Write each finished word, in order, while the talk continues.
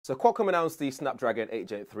So Qualcomm announced the Snapdragon 8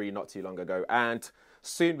 Gen 3 not too long ago, and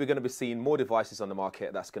soon we're going to be seeing more devices on the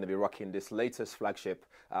market that's going to be rocking this latest flagship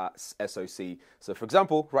SoC. So for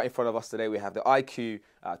example, right in front of us today, we have the IQOO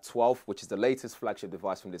 12, which is the latest flagship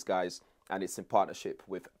device from these guys, and it's in partnership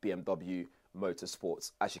with BMW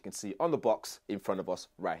Motorsports, as you can see on the box in front of us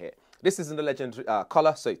right here. This is in the legend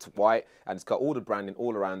color, so it's white, and it's got all the branding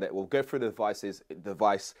all around it. We'll go through the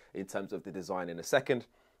device in terms of the design in a second.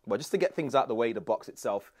 But just to get things out of the way, the box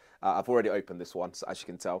itself, I've already opened this one, so as you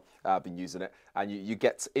can tell, I've been using it. And you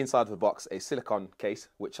get inside of the box a silicone case,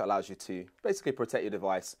 which allows you to basically protect your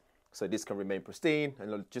device so this can remain pristine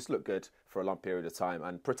and just look good for a long period of time,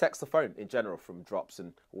 and protects the phone in general from drops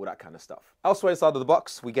and all that kind of stuff. Elsewhere inside of the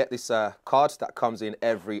box, we get this card that comes in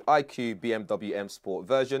every IQOO BMW M Sport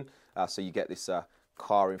version. So you get this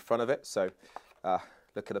car in front of it. So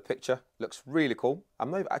look at the picture, looks really cool.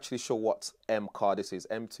 I'm not actually sure what M car this is,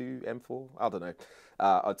 M2, M4, I don't know,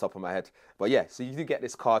 on top of my head. But yeah, so you do get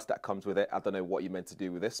this card that comes with it. I don't know what you're meant to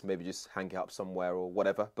do with this, maybe just hang it up somewhere or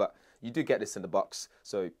whatever, but you do get this in the box,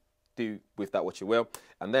 so do with that what you will.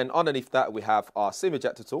 And then underneath that, we have our SIM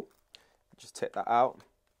ejector tool. Just take that out.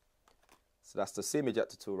 So that's the SIM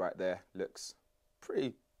ejector tool right there. Looks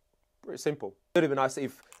pretty simple. It would have been nice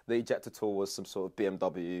if the ejector tool was some sort of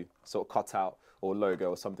BMW sort of cutout or logo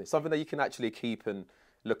or something that you can actually keep and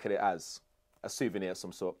look at it as a souvenir of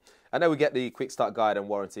some sort. And then we get the quick start guide and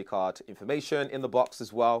warranty card information in the box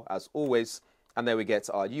as well, as always. And then we get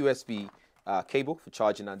our USB cable for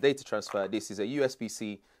charging and data transfer. This is a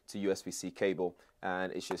USB-C to USB-C cable,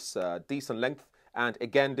 and it's just decent length. And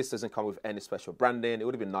again, this doesn't come with any special branding. It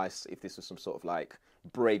would have been nice if this was some sort of like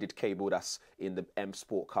braided cable that's in the M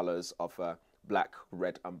Sport colors of black,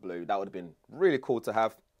 red, and blue. That would have been really cool to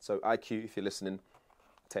have. So IQOO, if you're listening,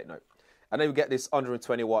 take note. And then we get this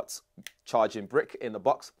 120 watts charging brick in the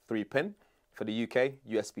box, 3-pin for the UK,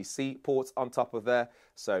 USB-C ports on top of there.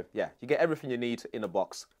 So yeah, you get everything you need in a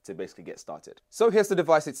box to basically get started. So here's the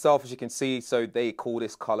device itself, as you can see. So they call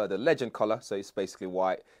this color the legend color. So it's basically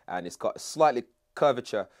white, and it's got a slightly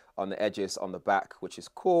curvature on the edges on the back, which is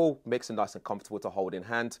cool, makes it nice and comfortable to hold in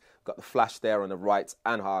hand. Got the flash there on the right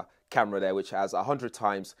and our camera there, which has 100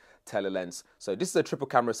 times telelens. So this is a triple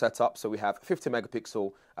camera setup. So we have 50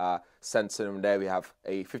 megapixel sensor in there. We have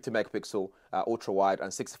a 50 megapixel ultra wide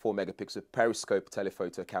and 64 megapixel periscope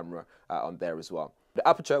telephoto camera on there as well. The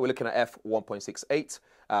aperture, we're looking at f1.68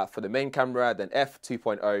 for the main camera, then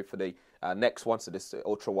f2.0 for the next one, so this is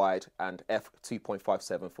ultra wide, and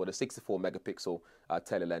f2.57 for the 64 megapixel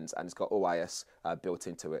telelens, and it's got OIS built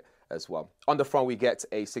into it as well. On the front, we get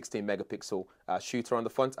a 16 megapixel shooter on the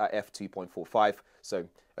front at f2.45, so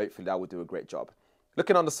hopefully that will do a great job.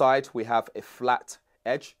 Looking on the side, we have a flat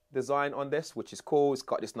edge design on this, which is cool. It's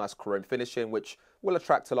got this nice chrome finishing, which will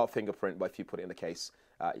attract a lot of fingerprint, but if you put it in the case,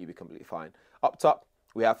 you'll be completely fine. Up top,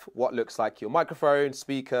 we have what looks like your microphone,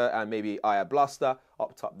 speaker, and maybe IR blaster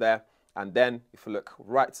up top there. And then if you look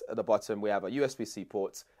right at the bottom, we have a USB-C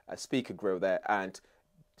port, a speaker grill there, and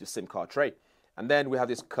the SIM card tray. And then we have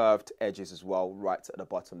these curved edges as well, right at the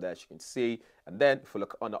bottom there, as you can see. And then if we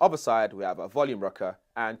look on the other side, we have a volume rocker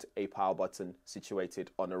and a power button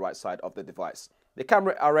situated on the right side of the device. The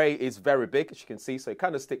camera array is very big, as you can see, so it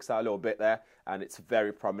kind of sticks out a little bit there, and it's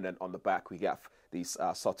very prominent on the back. We have these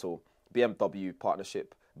subtle BMW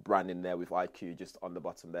partnership branding there with IQOO just on the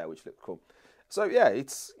bottom there, which looks cool. So yeah,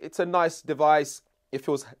 it's a nice device. It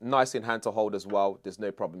feels nice in hand to hold as well. There's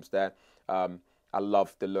no problems there. I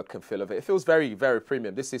love the look and feel of it. It feels very, very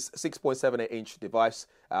premium. This is a 6.78-inch device.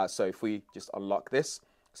 So if we just unlock this,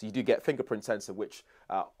 so you do get fingerprint sensor, which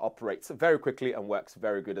operates very quickly and works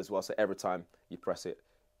very good as well. So every time you press it,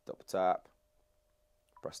 double tap,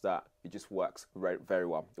 press that, it just works very, very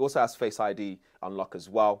well. It also has Face ID unlock as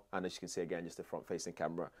well. And as you can see, again, just the front-facing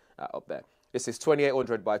camera up there. This is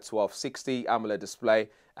 2800 by 1260 AMOLED display,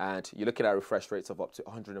 and you're looking at refresh rates of up to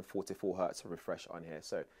 144 hertz refresh on here.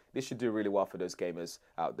 So this should do really well for those gamers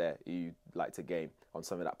out there who like to game on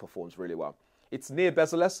something that performs really well. It's near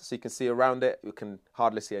bezel-less, so you can see around it. You can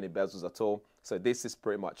hardly see any bezels at all. So this is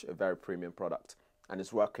pretty much a very premium product, and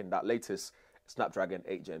it's working that latest Snapdragon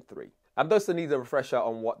 8 Gen 3. And those that need a refresher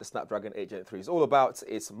on what the Snapdragon 8 Gen 3 is all about,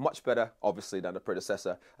 it's much better, obviously, than the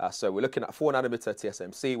predecessor. So we're looking at 4nm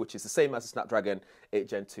TSMC, which is the same as the Snapdragon 8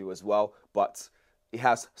 Gen 2 as well, but it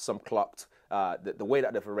has some clocked. The way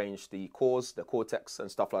that they've arranged the cores, the Cortex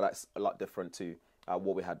and stuff like that is a lot different to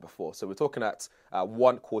what we had before. So we're talking at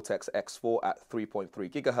one Cortex X4 at 3.3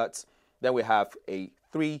 gigahertz. Then we have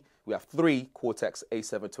three Cortex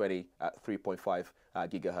A720 at 3.5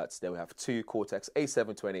 gigahertz. Then we have two Cortex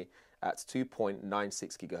A720 at 2.96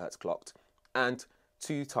 gigahertz clocked, and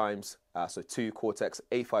 2 times, so 2 Cortex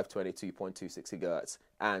A520 2.26 GHz,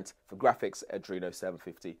 and for graphics, Adreno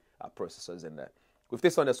 750 processors in there. With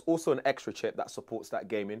this one, there's also an extra chip that supports that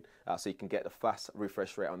gaming, so you can get the fast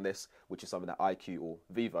refresh rate on this, which is something that IQOO or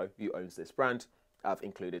Vivo, who owns this brand, have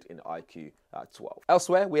included in the IQOO 12.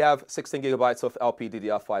 Elsewhere, we have 16 gigabytes of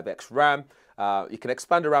LPDDR5X RAM. You can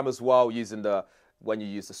expand the RAM as well using when you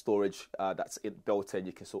use the storage that's built in,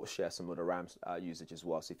 you can sort of share some of the RAM usage as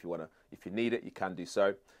well. So if you need it, you can do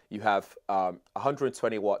so. You have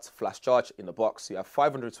 120 watts flash charge in the box. You have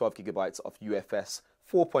 512 gigabytes of UFS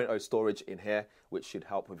 4.0 storage in here, which should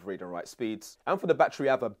help with read and write speeds. And for the battery, you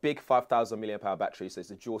have a big 5,000 milliamp hour battery, so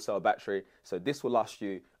it's a dual cell battery. So this will last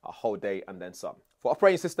you a whole day and then some. For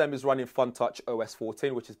operating system is running FunTouch OS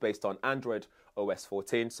 14, which is based on Android OS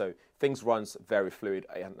 14. So things runs very fluid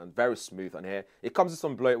and very smooth on here. It comes with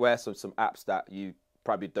some bloatware, so some apps that you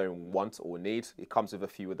probably don't want or need. It comes with a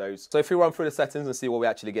few of those. So if we run through the settings and see what we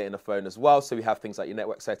actually get in the phone as well. So we have things like your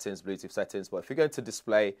network settings, Bluetooth settings, but if you're going to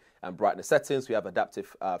display and brightness settings, we have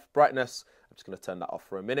adaptive brightness. I'm just going to turn that off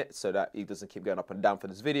for a minute so that it doesn't keep going up and down for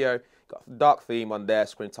this video. Got dark theme on there,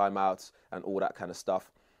 screen timeouts and all that kind of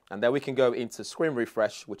stuff. And then we can go into screen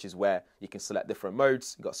refresh, which is where you can select different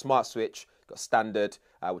modes. You've got smart switch, you've got standard,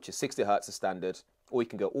 which is 60 Hertz as standard, or you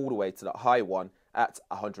can go all the way to that high one at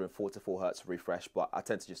 144 Hertz refresh, but I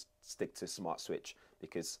tend to just stick to smart switch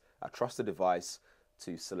because I trust the device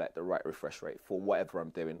to select the right refresh rate for whatever I'm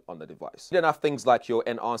doing on the device. You then have things like your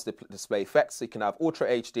enhanced display effects. So you can have Ultra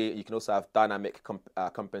HD, you can also have dynamic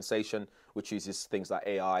compensation, which uses things like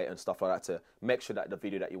AI and stuff like that to make sure that the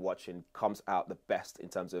video that you're watching comes out the best in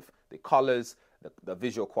terms of the colors, the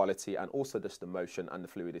visual quality, and also just the motion and the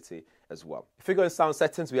fluidity as well. If we go in sound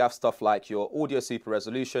settings, we have stuff like your audio super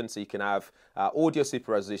resolution. So you can have audio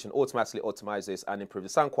super resolution automatically optimizes and improve the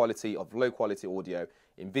sound quality of low quality audio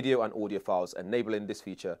in video and audio files. Enabling this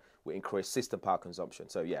feature will increase system power consumption.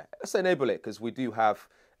 So yeah, let's enable it because we do have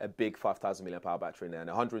a big 5,000 milliamp hour battery in there and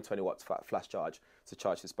 120 watts flash charge to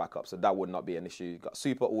charge this back up. So that would not be an issue. You've got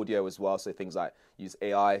super audio as well. So things like use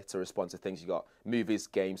AI to respond to things. You've got movies,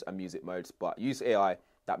 games, and music modes. But use AI,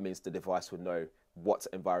 that means the device would know what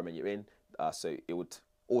environment you're in. So it would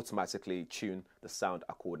automatically tune the sound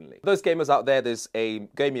accordingly. For those gamers out there, there's a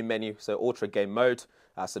gaming menu, so ultra game mode.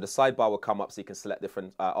 So the sidebar will come up so you can select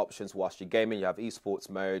different options whilst you're gaming. You have esports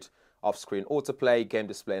mode, off-screen autoplay, game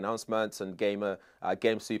display announcements, and game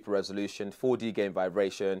super resolution, 4D game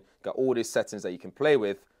vibration. Got all these settings that you can play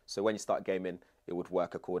with, so when you start gaming, it would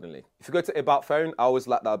work accordingly. If you go to About Phone, I always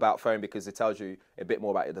like that About Phone because it tells you a bit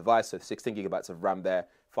more about your device. So 16 gigabytes of RAM there,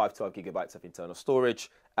 512 gigabytes of internal storage,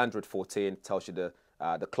 Android 14 tells you the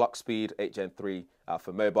clock speed, 8 Gen 3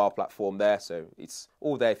 for mobile platform there. So it's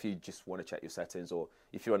all there if you just want to check your settings, or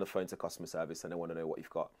if you're on the phone to customer service and they want to know what you've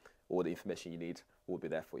got. All the information you need will be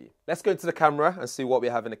there for you. Let's go into the camera and see what we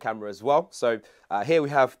have in the camera as well. So here we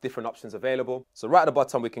have different options available. So right at the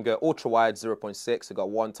bottom, we can go ultra wide 0.6. We've got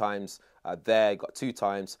 1 times there, got 2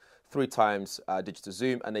 times, 3 times digital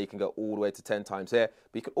zoom, and then you can go all the way to 10 times here.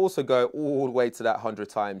 But you can also go all the way to that 100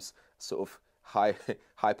 times sort of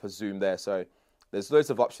hyper zoom there. So there's loads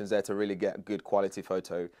of options there to really get a good quality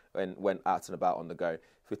photo when out and about on the go.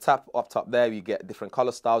 If you tap up top there, you get different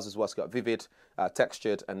color styles as well. So you've got vivid,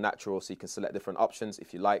 textured, and natural. So you can select different options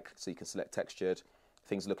if you like. So you can select textured,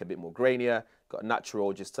 things look a bit more grainier. Got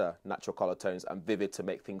natural, just natural color tones, and vivid to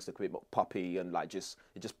make things look a bit more poppy and like it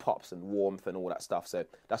just pops and warmth and all that stuff. So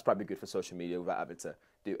that's probably good for social media without having to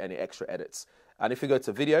do any extra edits. And if we go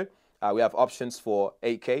to video, we have options for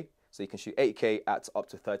 8K. So you can shoot 8K at up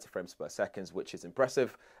to 30 frames per second, which is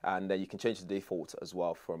impressive. And then you can change the default as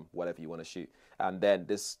well from whatever you want to shoot. And then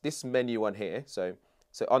this menu on here, so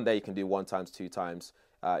on there you can do 1 times, 2 times.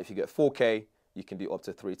 If you get 4K, you can do up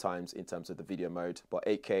to 3 times in terms of the video mode. But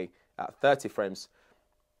 8K at 30 frames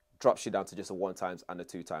drops you down to just a 1 times and a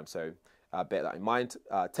 2 times. So bear that in mind.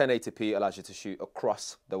 1080p allows you to shoot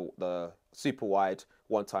across the super wide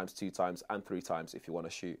 1 times, 2 times, and 3 times if you want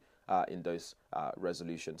to shoot in those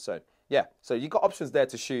resolutions. So yeah, so you've got options there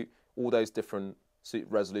to shoot all those different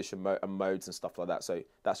resolution modes and stuff like that. So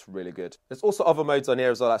that's really good. There's also other modes on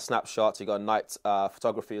here as well, like snapshots. You got night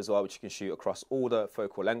photography as well, which you can shoot across all the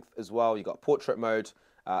focal length as well. You got portrait mode,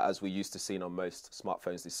 as we used to see on most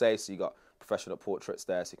smartphones these days. So you got professional portraits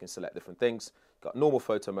there, so you can select different things. Got normal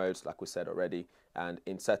photo modes, like we said already. And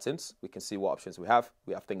in settings, we can see what options we have.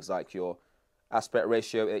 We have things like your aspect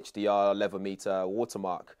ratio, HDR, level meter,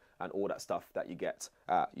 watermark, and all that stuff that you get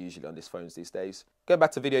usually on these phones these days. Going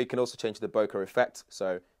back to video, you can also change the bokeh effect.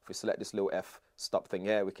 So if we select this little f-stop thing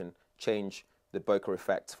here, we can change the bokeh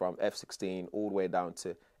effect from f16 all the way down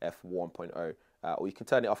to f1.0 or you can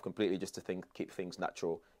turn it off completely just to keep things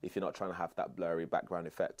natural if you're not trying to have that blurry background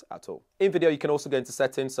effect at all. In video, you can also go into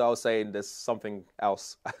settings. So I was saying there's something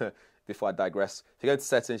else before I digress. If you go to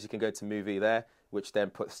settings, you can go to movie there, which then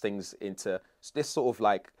puts things into this sort of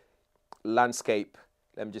like landscape.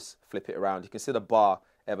 Let me just flip it around. You can see the bar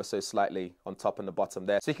ever so slightly on top and the bottom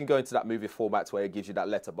there. So you can go into that movie format where it gives you that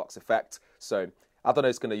letterbox effect. So I don't know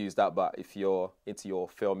if it's going to use that, but if you're into your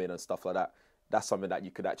filming and stuff like that, that's something that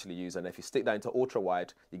you could actually use. And if you stick that into ultra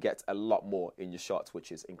wide, you get a lot more in your shots,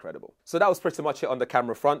 which is incredible. So that was pretty much it on the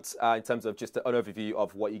camera front in terms of just an overview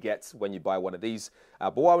of what you get when you buy one of these.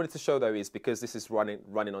 But what I wanted to show though is, because this is running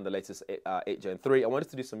on the latest 8 Gen 3, I wanted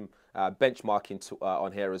to do some benchmarking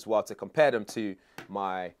on here as well to compare them to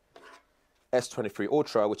my S23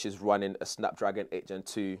 Ultra, which is running a Snapdragon 8 Gen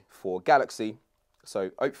 2 for Galaxy.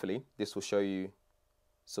 So hopefully this will show you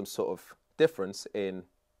some sort of difference in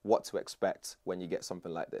what to expect when you get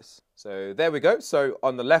something like this. So there we go. So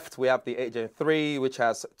on the left, we have the 8 Gen 3, which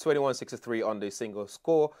has 2163 on the single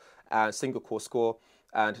core score,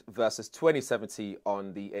 and versus 2070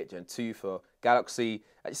 on the 8 Gen 2 for Galaxy.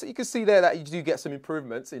 So you can see there that you do get some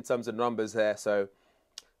improvements in terms of numbers there. So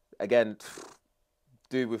again,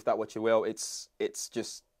 do with that what you will. It's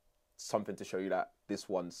just something to show you that this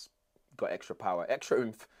one's got extra power, extra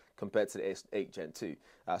oomph compared to the 8 Gen 2.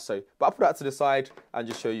 But I'll put that to the side and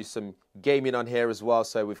just show you some gaming on here as well.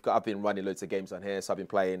 So I've been running loads of games on here. So I've been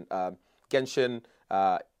playing Genshin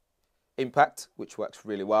Impact, which works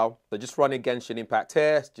really well. So just running Genshin Impact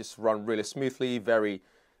here, just run really smoothly, very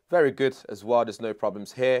good as well. There's no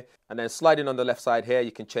problems here. And then sliding on the left side here,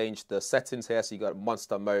 you can change the settings here. So you got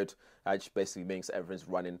monster mode, which basically means everything's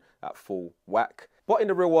running at full whack. But in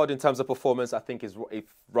the real world, in terms of performance, I think it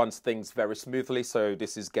runs things very smoothly. So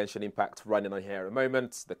this is Genshin Impact running on here at the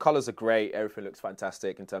moment. The colors are great. Everything looks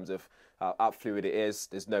fantastic in terms of how fluid it is.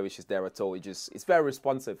 There's no issues there at all. It's very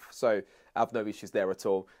responsive. So I have no issues there at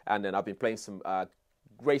all. And then I've been playing some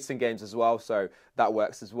racing games as well. So that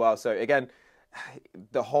works as well. So again,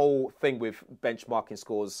 the whole thing with benchmarking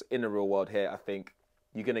scores in the real world here, I think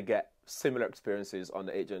you're going to get similar experiences on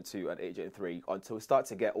the 8 Gen 2 and 8 Gen 3 until we start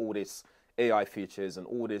to get all this AI features and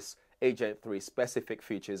all this 8 Gen 3 specific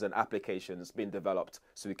features and applications being developed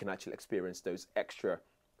so we can actually experience those extra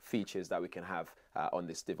features that we can have on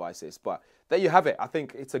these devices. But there you have it. I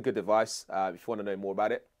think it's a good device. If you want to know more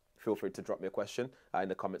about it, feel free to drop me a question in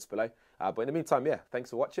the comments below. But in the meantime, yeah, thanks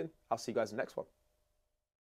for watching. I'll see you guys in the next one.